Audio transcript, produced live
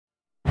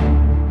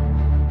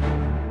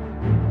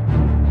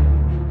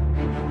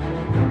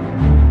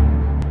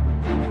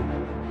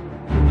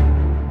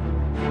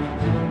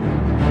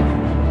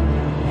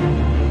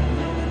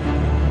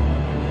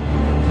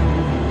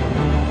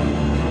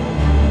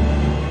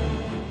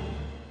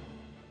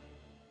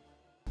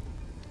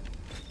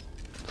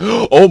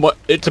Oh my!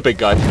 It's a big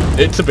guy.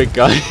 It's a big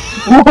guy.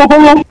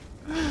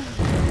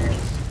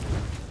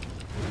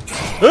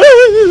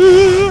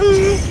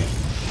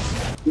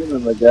 Give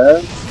him a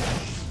go.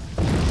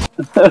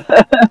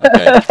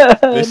 Okay,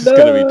 this is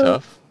gonna be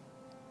tough.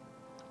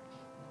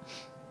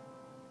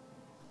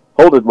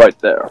 Hold it right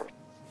there.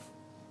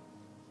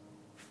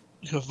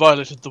 You have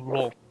violated the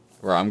law.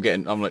 Right,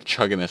 I'm like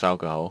chugging this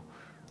alcohol.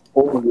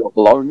 All your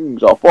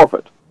belongings are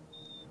forfeit.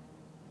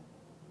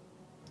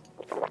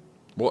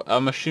 What?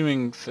 I'm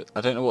assuming.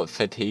 I don't know what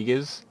fatigue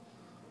is.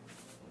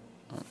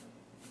 Oh,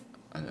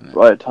 I don't know.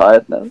 Right,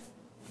 tiredness.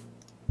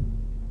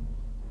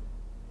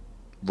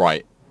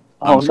 Right.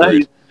 Oh I'm no,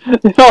 screwed.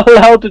 you're not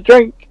allowed to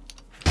drink.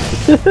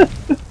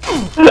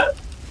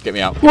 Get me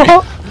out.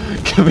 What?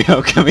 Get me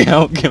out. Get me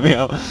out. Get me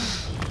out.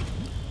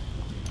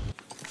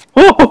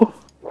 Oh!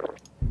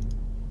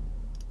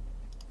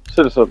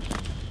 Citizen.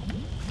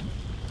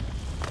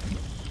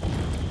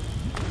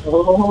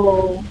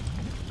 Oh.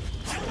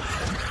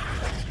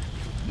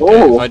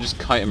 Okay, if I just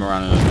kite him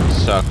around in a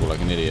circle like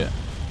an idiot.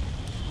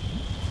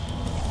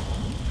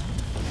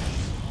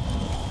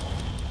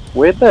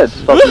 Weird there to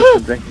stop you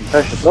from drinking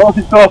potions. Oh,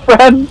 he's got a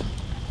friend!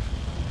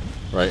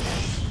 Right.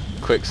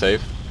 Quick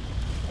save.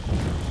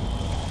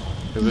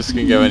 Because this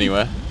can go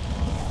anywhere.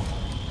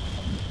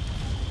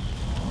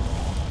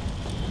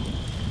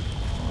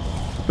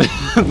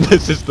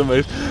 This is the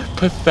most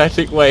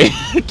pathetic way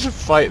to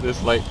fight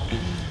this, like...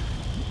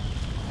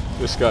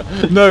 This guy.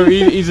 No,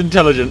 he's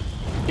intelligent.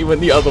 He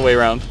went the other way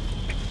around.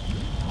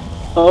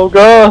 Oh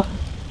god!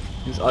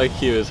 His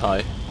IQ is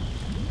high.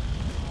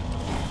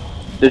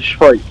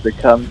 Detroit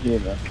become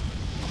human.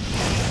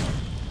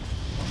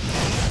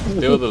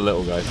 Deal with the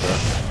little guy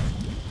first.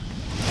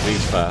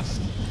 He's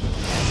fast.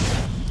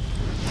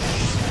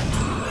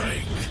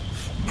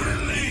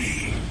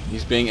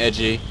 He's being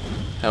edgy.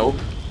 Help.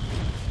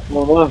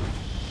 Oh no.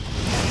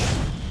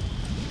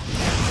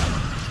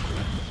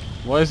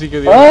 Why does he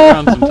go the other way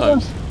around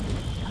sometimes?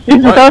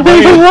 He's Why-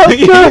 running, why-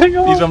 what's going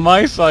on? He's on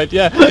my side,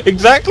 yeah,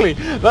 exactly!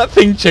 That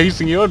thing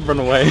chasing you, I'd run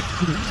away.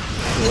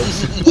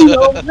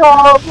 Oh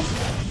no!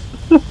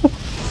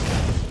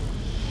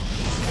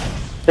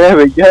 There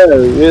we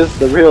go, here's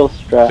the real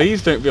strat.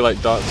 Please don't be like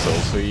Dark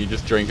Souls, where you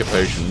just drink a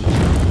potion.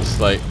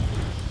 It's like,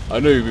 I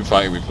know you've been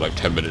fighting me for like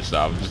 10 minutes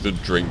now, I'm just gonna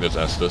drink this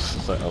Estus.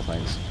 It's like, oh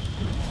thanks.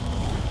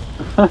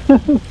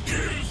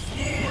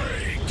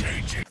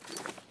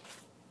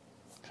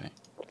 Okay.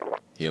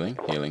 Healing,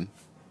 healing.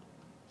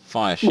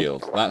 Fire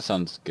shield, that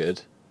sounds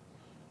good.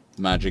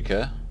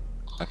 Magicka.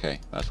 Okay,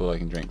 that's all I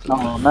can drink for the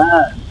Oh moment.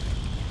 man.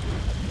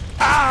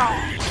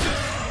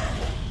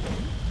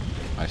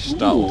 I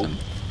startled Ooh. him.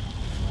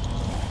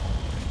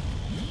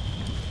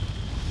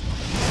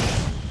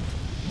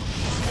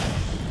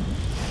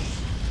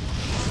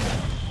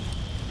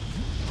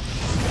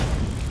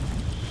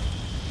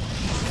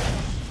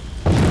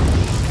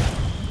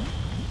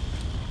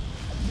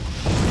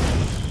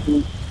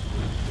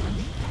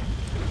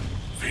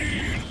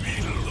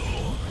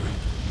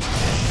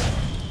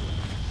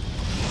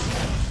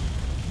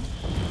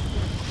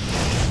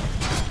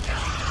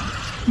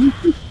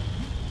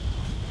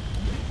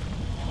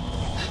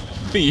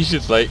 Feesh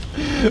is like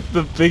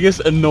the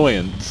biggest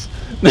annoyance.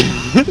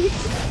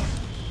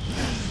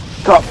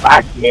 Got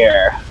back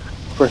here!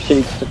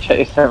 Proceeds to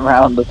chase him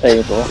around the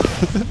table.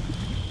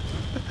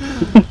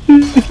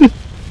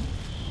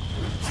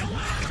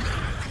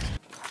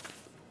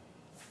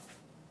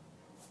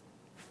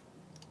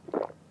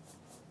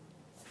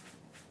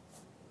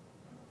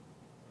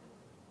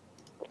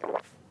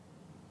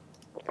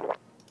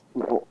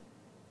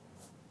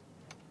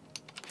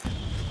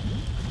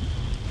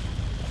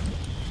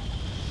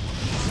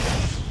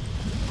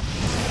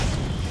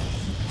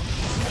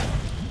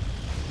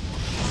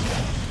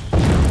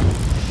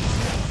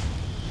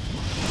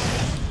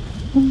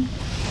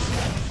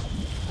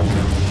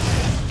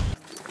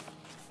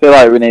 I feel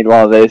like we need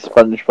one of those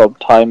SpongeBob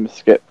time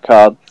skip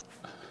cards.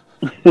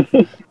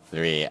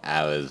 3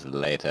 hours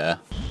later.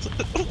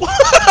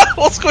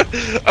 What's going?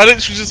 I literally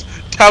just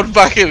tabbed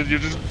back in and you're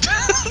just.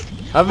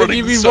 Haven't running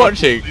you been circles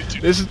watching? on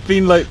YouTube. This has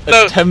been like a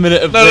No,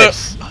 10-minute of no, no.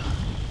 this.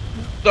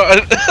 No,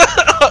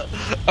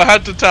 I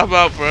had to tab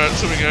out for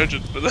something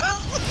urgent, but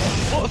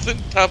what I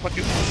didn't tab back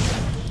in.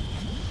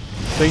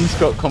 Things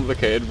got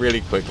complicated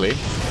really quickly.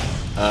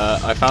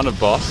 I found a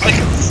boss, I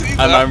can see and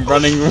that. I'm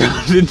running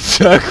around in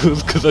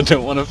circles because I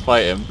don't want to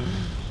fight him.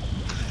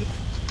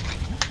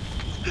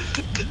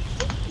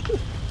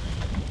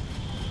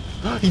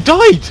 He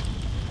died!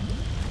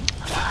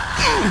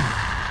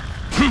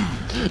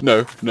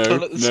 No, no,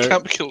 Don't let this no,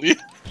 camp kill you.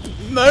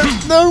 no,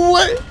 no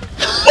way!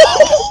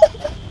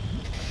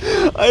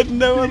 I had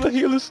no other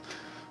healers.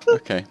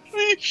 Okay,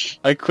 Feesh.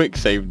 I quick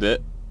saved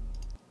it.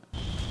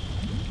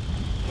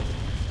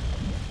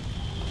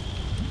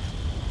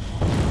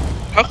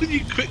 How can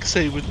you quick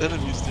save with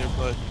enemies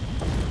nearby?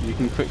 You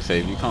can quick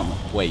save, you can't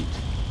wait.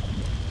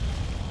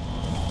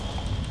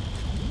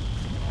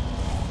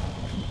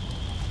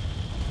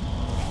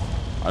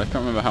 I can't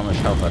remember how much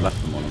health I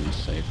left them on this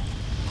save.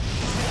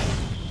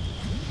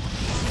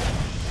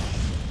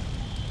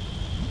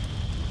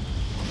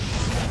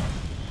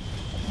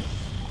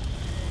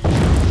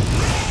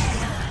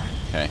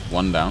 Okay,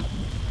 one down.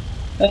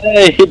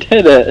 Hey, he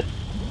did it!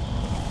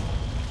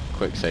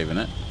 Quick saving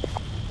it.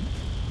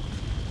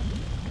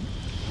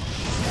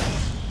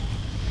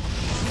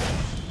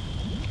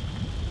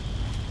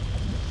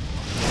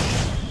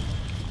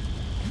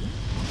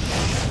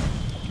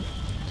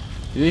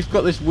 They've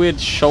got this weird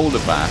shoulder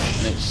bash,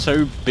 and it's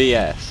so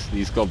BS,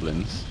 these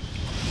goblins.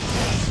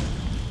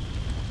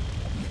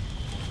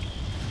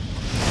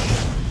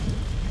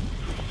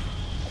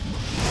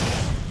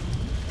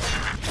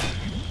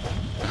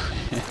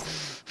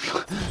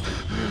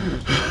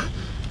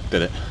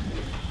 Did it.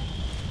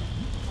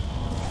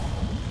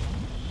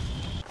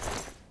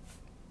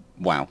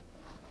 Wow.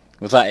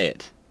 Was that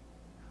it?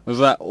 Was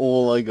that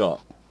all I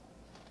got?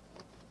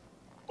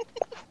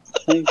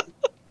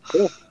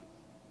 Cool.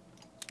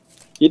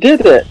 You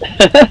did it!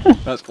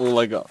 That's all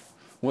I got.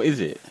 What is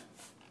it?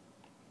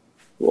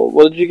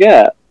 What did you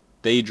get?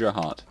 Daedra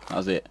Heart. That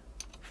was it.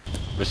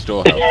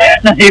 Restore health.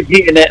 You've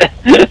eaten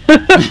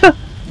it!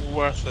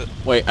 Worth it.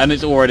 Wait, and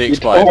it's already You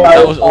expired. tore That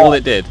out was all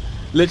it did.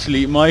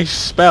 Literally, my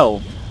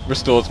spell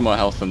restores more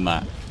health than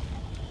that.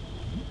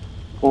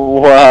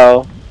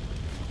 Wow.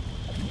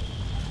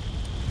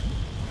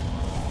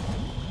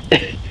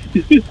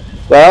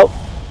 Well,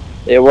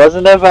 it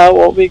wasn't about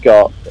what we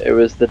got, it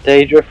was the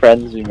Daedra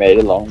friends we made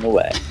along the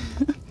way.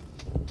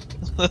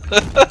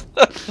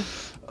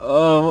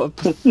 Oh, what a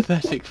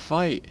pathetic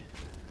fight.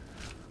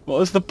 What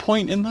was the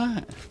point in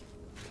that?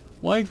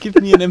 Why give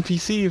me an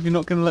NPC if you're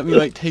not going to let me,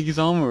 like, take his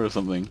armor or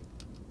something?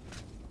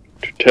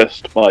 To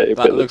test my ability.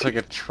 That looks like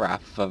a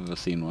trap if I've ever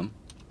seen one.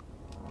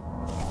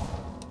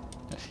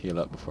 Let's heal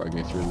up before I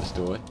go through this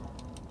doorway.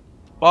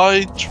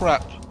 By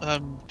trap,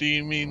 do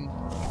you mean...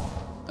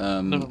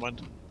 Never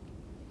mind.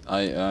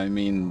 I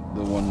mean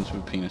the ones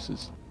with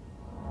penises.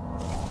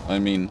 I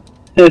mean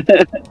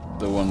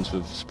the ones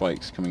with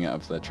spikes coming out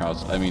of their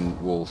trousers. I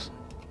mean walls.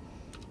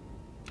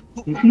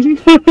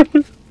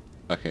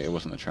 Okay, it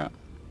wasn't a trap.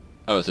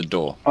 Oh, it's a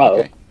door. Oh.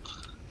 Okay.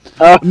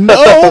 No,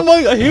 oh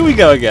my god, here we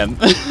go again.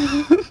 Here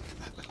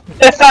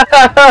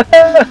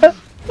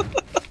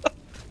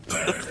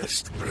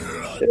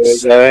we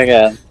go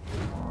again.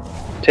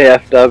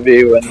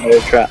 TFW when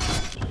we're trapped.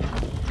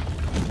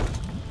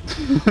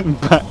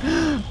 Back.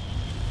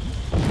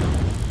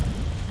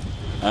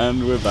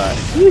 And we're back.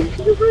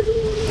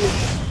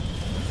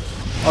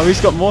 Oh, he's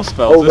got more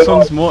spells. Oh, this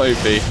one's more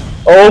OP.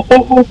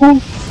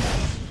 Oh!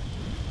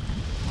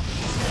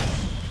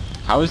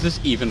 How is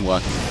this even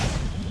working?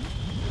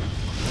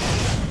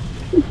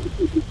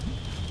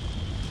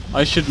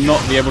 I should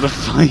not be able to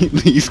fight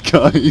these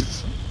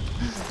guys.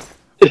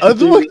 Oh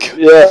my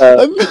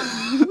god!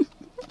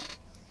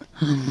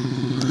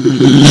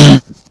 Yeah.